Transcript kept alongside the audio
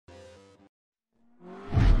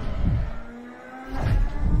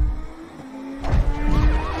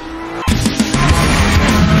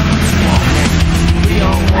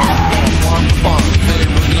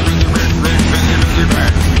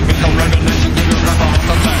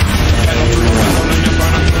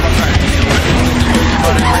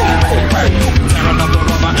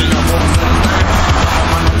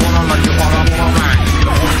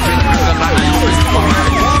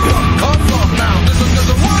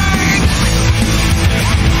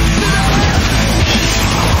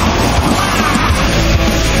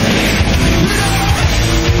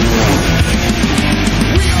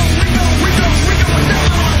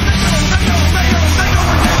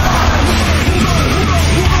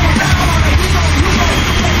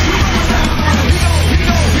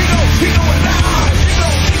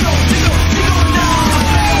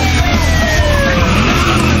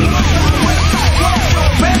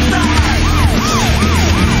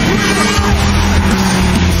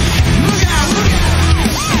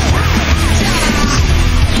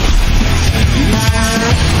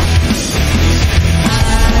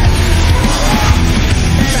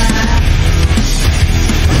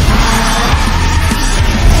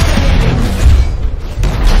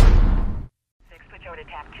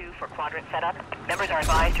quadrant setup. Members are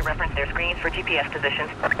advised to reference their screens for GPS positions.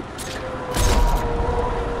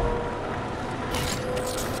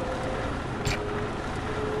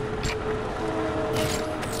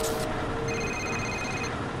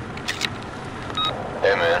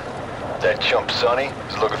 Hey man, that chump Sonny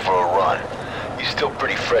is looking for a run. He's still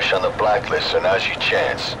pretty fresh on the blacklist, so now's your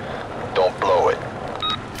chance. Don't blow it.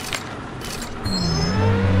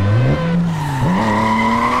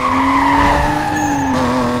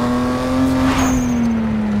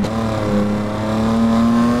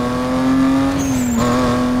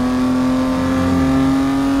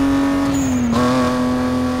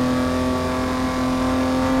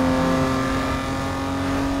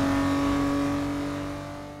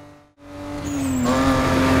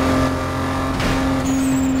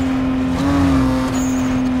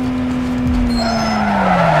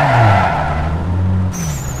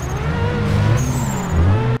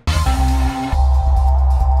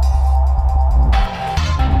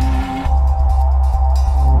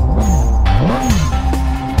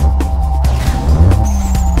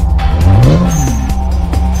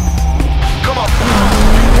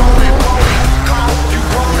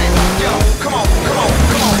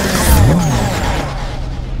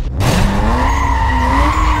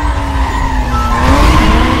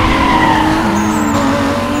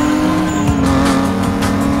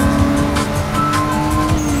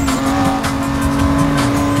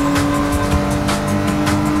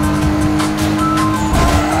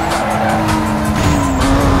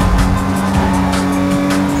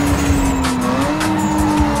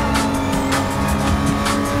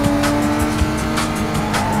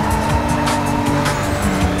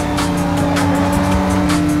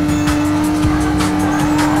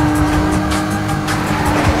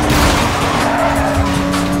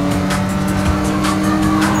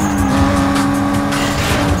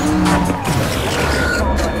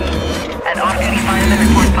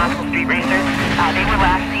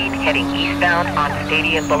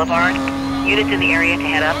 Boulevard. Units in the area to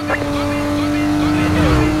head up.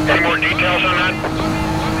 Any more details on that?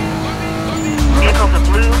 Vehicle's a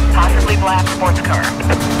blue, possibly black sports car.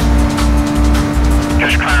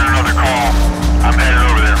 Just clearing another call. I'm headed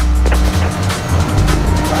over there.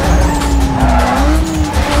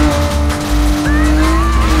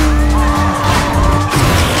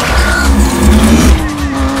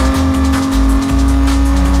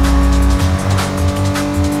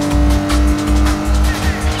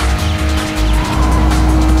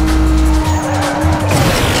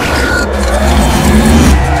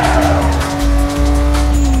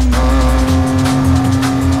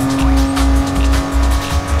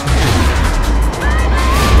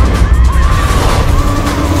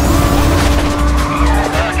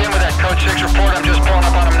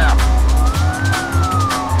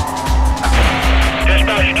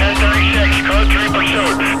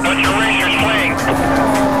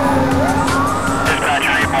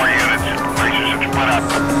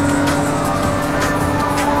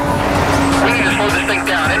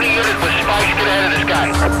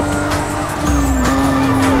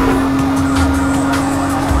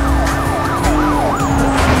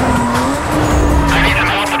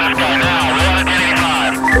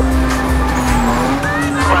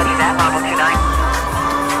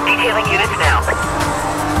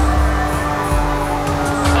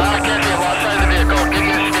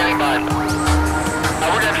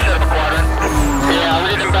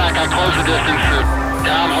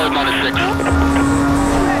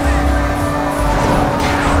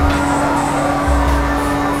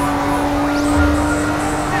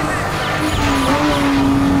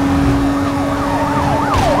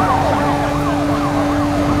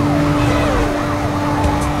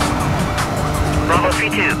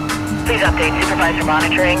 Please update supervisor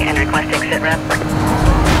monitoring and requesting sit rep.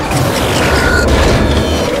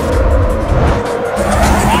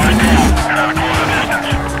 Line down. Another close distance.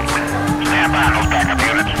 Stand by on those backup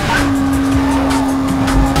units.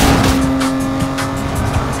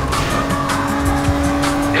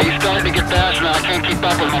 Yeah, he's starting to get fast now. I can't keep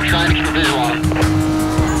up with him. I'm trying to keep a visual on him.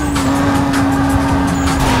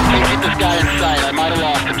 Can't keep this guy in sight. I might have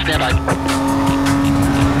lost him. Stand by.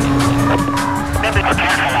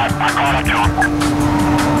 I caught up to him.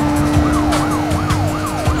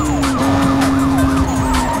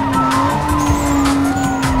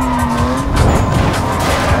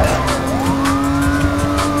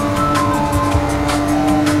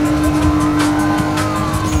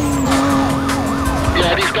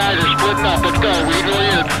 Yeah, these guys are splitting up. Let's go. We need more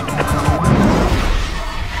units.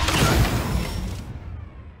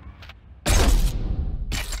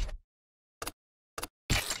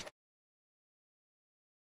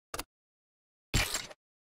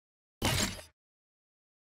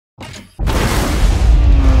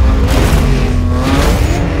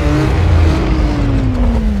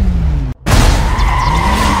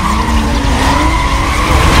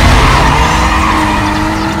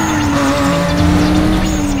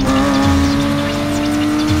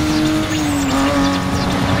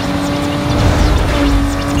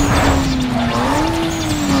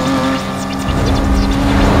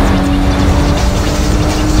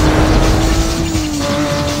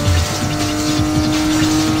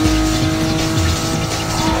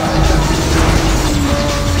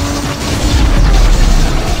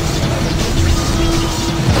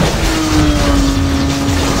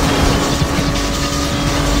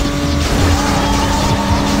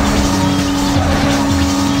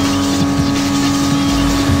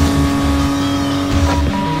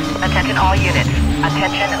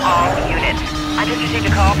 all units. I just received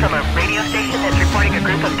a call from a radio station that's reporting a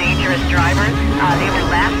group of dangerous drivers. They were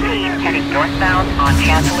last seen heading northbound on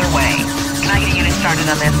Chancellor Way. Can I get a unit started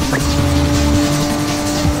on this?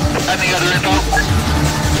 Any other info?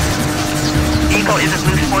 Vehicle is a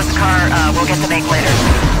blue sports car. We'll get the make later.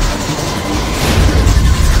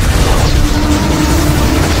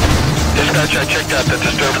 Dispatch, I checked out the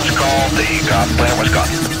disturbance call. The plan was gone.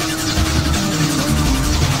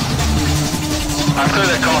 I'm clear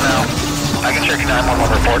that call now. I can check your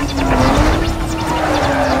 911 report.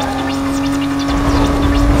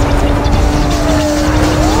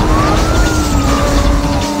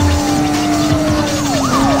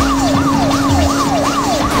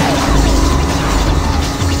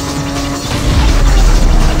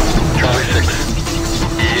 Charlie 6.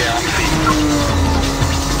 Yeah, I'm feet.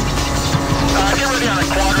 Get ready on a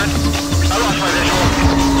quadrant. I lost my visual.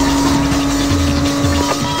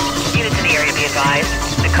 Units in the area be advised.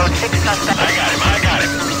 The code 6 suspect. I got him.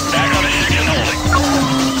 Back on the 6 and holding.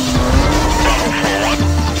 Bravo 4-1.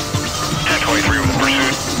 1023 with the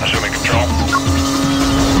pursuit. Assuming control.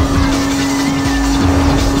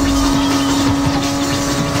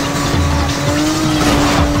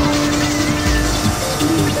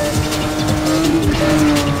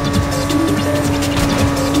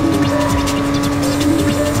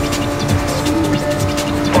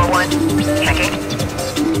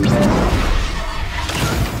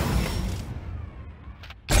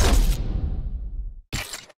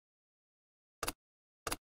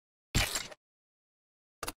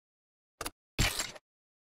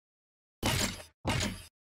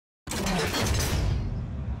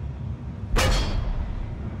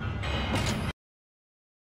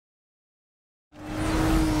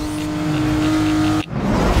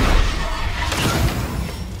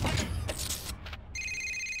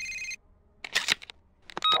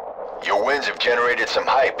 Your wins have generated some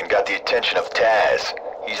hype and got the attention of Taz.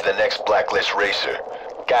 He's the next blacklist racer.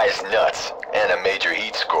 Guy's nuts, and a major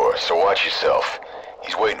heat score, so watch yourself.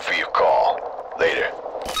 He's waiting for your call. Later.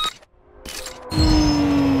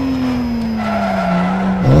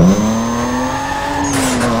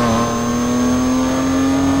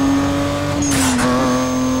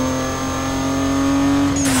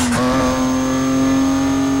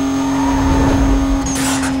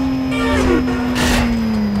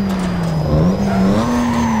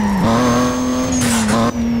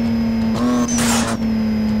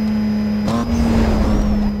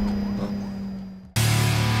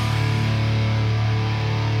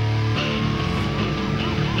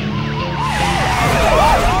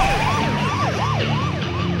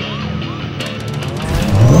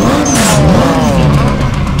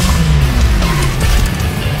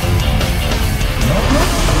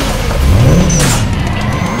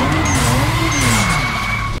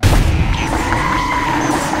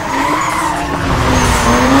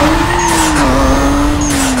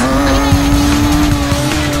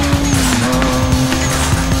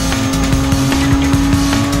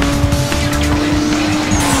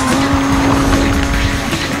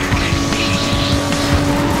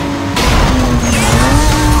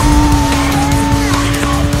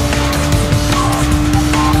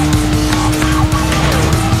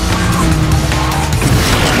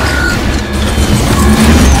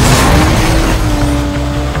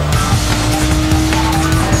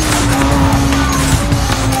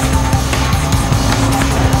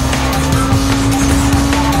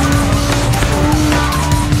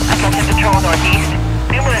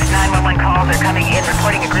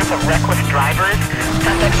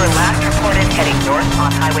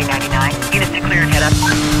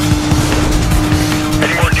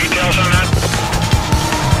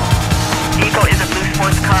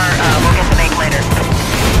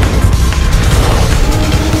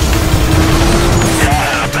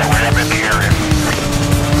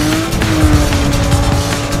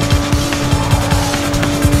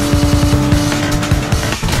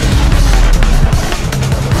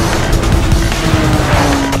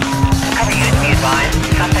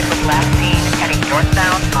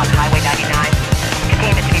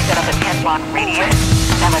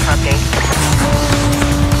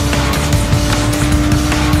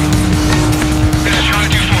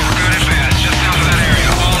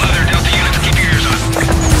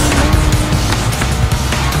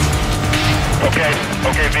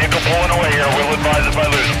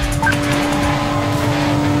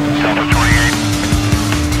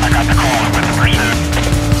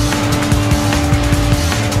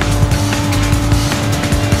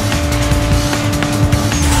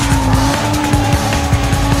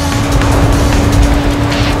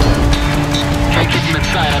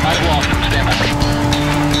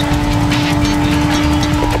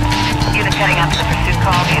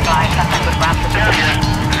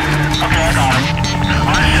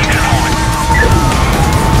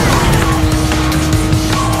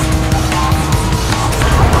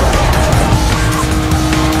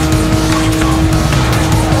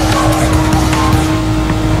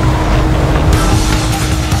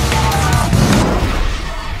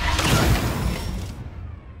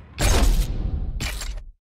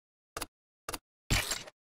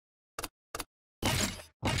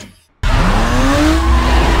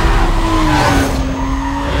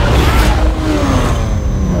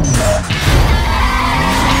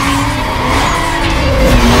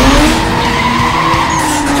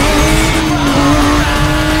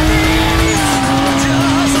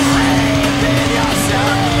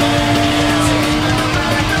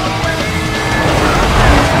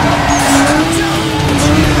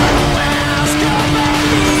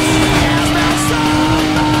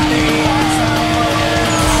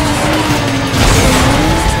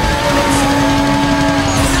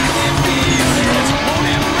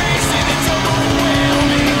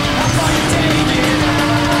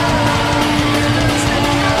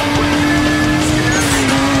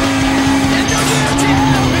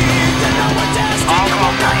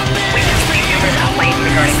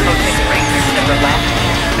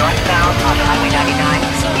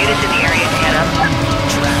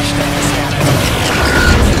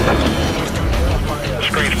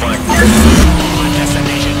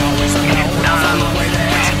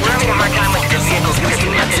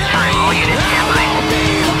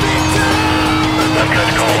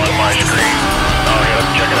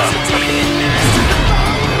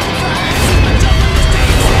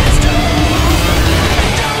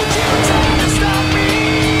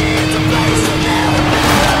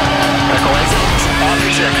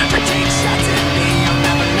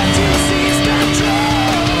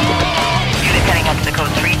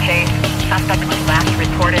 suspect was last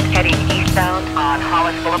reported heading eastbound on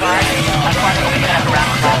Hollis Boulevard. Approximately back around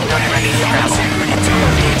 12:30, ready to travel.